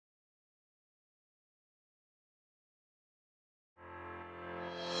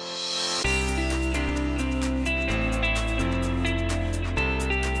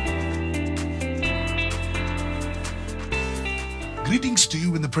Greetings to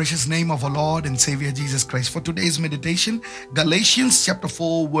you in the precious name of our Lord and Savior Jesus Christ. For today's meditation, Galatians chapter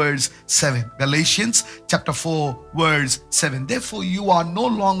 4 verse 7. Galatians chapter 4 verse 7. Therefore you are no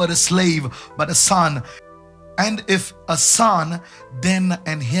longer a slave but a son. And if a son, then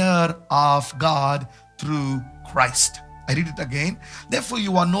an heir of God through Christ. I read it again. Therefore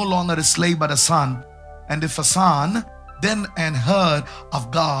you are no longer a slave but a son. And if a son, then an heir of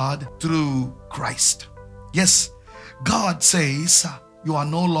God through Christ. Yes, God says you are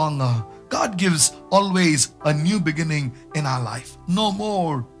no longer. God gives always a new beginning in our life. No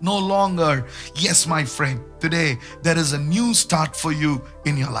more, no longer. Yes, my friend, today there is a new start for you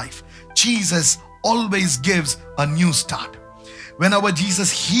in your life. Jesus always gives a new start. Whenever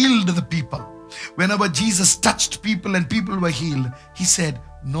Jesus healed the people, whenever Jesus touched people and people were healed, he said,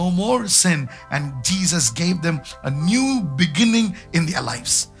 no more sin, and Jesus gave them a new beginning in their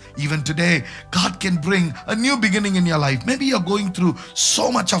lives. Even today, God can bring a new beginning in your life. Maybe you're going through so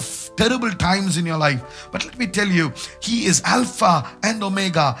much of terrible times in your life, but let me tell you, He is Alpha and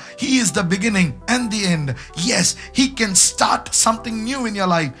Omega. He is the beginning and the end. Yes, He can start something new in your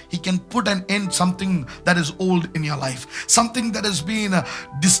life. He can put an end something that is old in your life, something that has been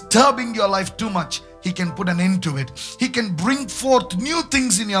disturbing your life too much. He can put an end to it. He can bring forth new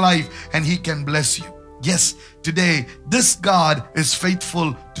things in your life, and He can bless you. Yes, today this God is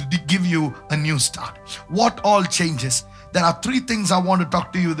faithful to give you a new start. What all changes? There are three things I want to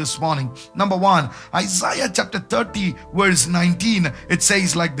talk to you this morning. Number one, Isaiah chapter 30 verse 19. It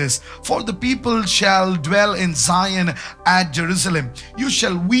says like this: For the people shall dwell in Zion at Jerusalem. You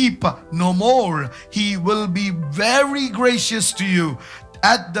shall weep no more. He will be very gracious to you.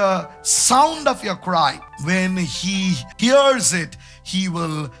 At the sound of your cry, when He hears it, He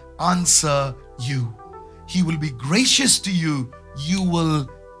will answer you. He will be gracious to you. You will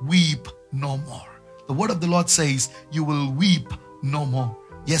weep no more. The word of the Lord says, you will weep no more.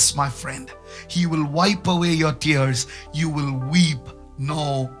 Yes, my friend, He will wipe away your tears. You will weep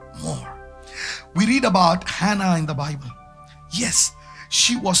no more. We read about Hannah in the Bible. Yes,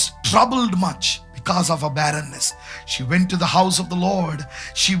 she was troubled much because of her barrenness. She went to the house of the Lord.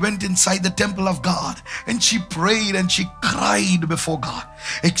 She went inside the temple of God, and she prayed and she cried before God.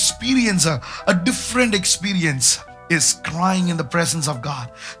 Experience a different experience is crying in the presence of God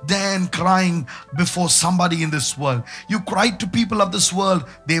than crying before somebody in this world. You cry to people of this world,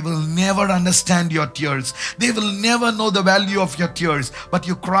 they will never understand your tears. They will never know the value of your tears. But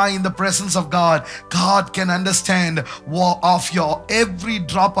you cry in the presence of God. God can understand of your every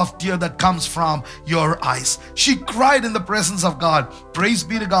drop of tear that comes from your eyes. She cried in the presence of God. Praise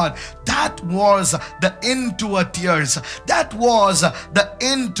be to God. That was the end to her tears. That was the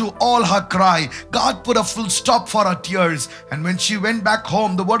end to all her cry. God put a full stop for her tears, and when she went back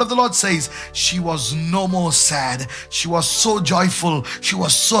home, the word of the Lord says she was no more sad. She was so joyful. She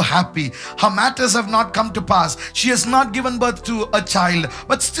was so happy. Her matters have not come to pass. She has not given birth to a child,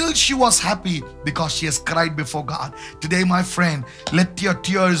 but still she was happy because she has cried before God. Today, my friend, let your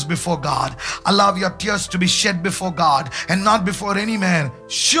tears before God. Allow your tears to be shed before God and not before any man.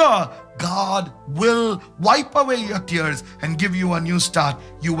 Sure, God will wipe away your tears and give you a new start.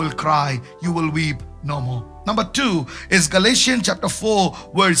 You will cry. You will weep no more. Number two is Galatians chapter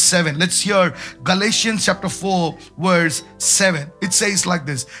 4 verse 7. Let's hear Galatians chapter 4 verse 7. It says like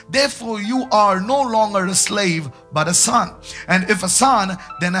this: Therefore you are no longer a slave but a son. And if a son,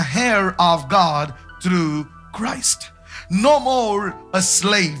 then a heir of God through Christ. No more a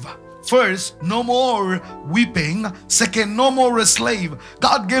slave. First, no more weeping. Second, no more a slave.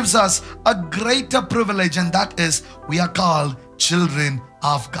 God gives us a greater privilege, and that is we are called children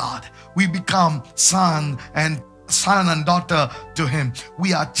of God. We become son and daughter to Him.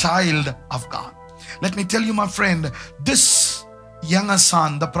 We are child of God. Let me tell you, my friend, this younger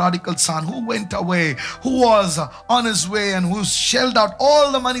son, the prodigal son who went away, who was on his way and who shelled out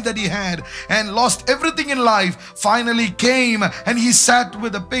all the money that he had and lost everything in life, finally came and he sat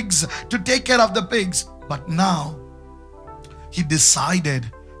with the pigs to take care of the pigs. But now he decided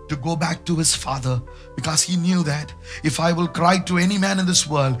to go back to his father, because he knew that if I will cry to any man in this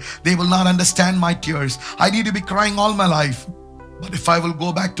world, they will not understand my tears. I need to be crying all my life. But if I will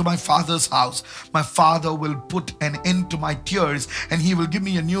go back to my father's house, my father will put an end to my tears and He will give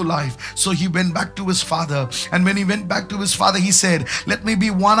me a new life. So he went back to his father. And when he went back to his father, he said, let me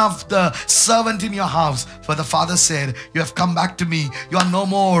be one of the servant in your house. For the father said, you have come back to me. You are no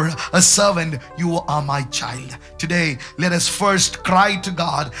more a servant. You are my child. Today, let us first cry to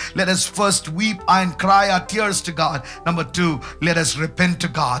God. Let us first weep and cry our tears to God. Number two, let us repent to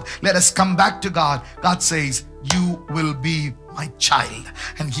God. Let us come back to God. God says, you will be my child.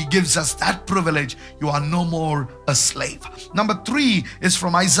 And he gives us that privilege. You are no more a slave. Number 3 is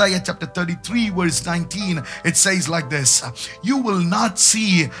from Isaiah chapter 33 verse 19. It says like this: you will not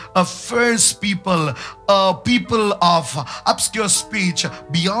see a fierce people, a people of obscure speech,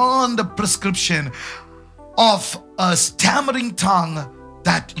 beyond the prescription of a stammering tongue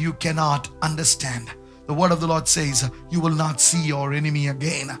that you cannot understand. The word of the Lord says, you will not see your enemy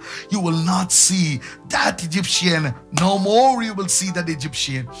again. You will not see that Egyptian. No more you will see that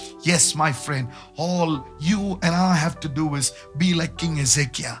Egyptian. Yes, my friend, all you and I have to do is be like King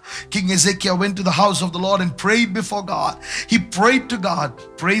Ezekiel. King Ezekiel went to the house of the Lord and prayed before God. He prayed to God.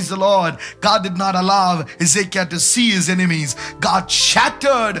 Praise the Lord. God did not allow Ezekiel to see his enemies. God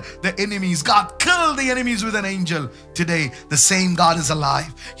shattered the enemies. God killed the enemies with an angel. Today, the same God is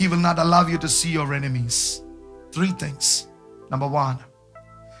alive. He will not allow you to see your enemies. 3 things. Number 1,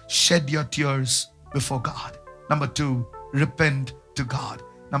 shed your tears before God. Number 2, repent to God.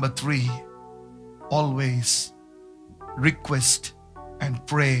 Number 3, always request and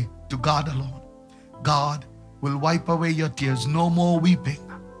pray to God alone. God will wipe away your tears. No more weeping,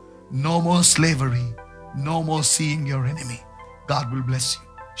 no more slavery, no more seeing your enemy. God will bless you.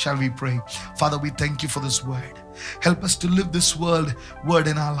 Shall we pray? Father, we thank you for this word. Help us to live this word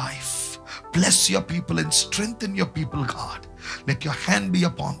in our life. Bless your people and strengthen your people, God. Let your hand be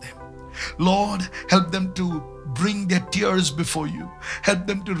upon them. Lord, help them to bring their tears before you. Help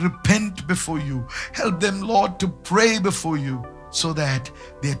them to repent before you. Help them, Lord, to pray before you, so that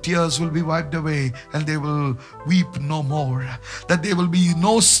their tears will be wiped away and they will weep no more. That they will be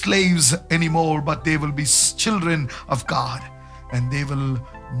no slaves anymore, but they will be children of God. And they will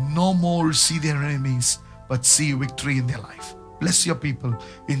no more see their enemies, but see victory in their life. Bless your people.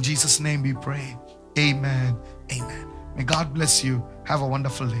 In Jesus' name we pray. Amen. Amen. May God bless you. Have a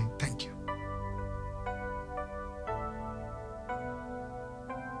wonderful day. Thank you.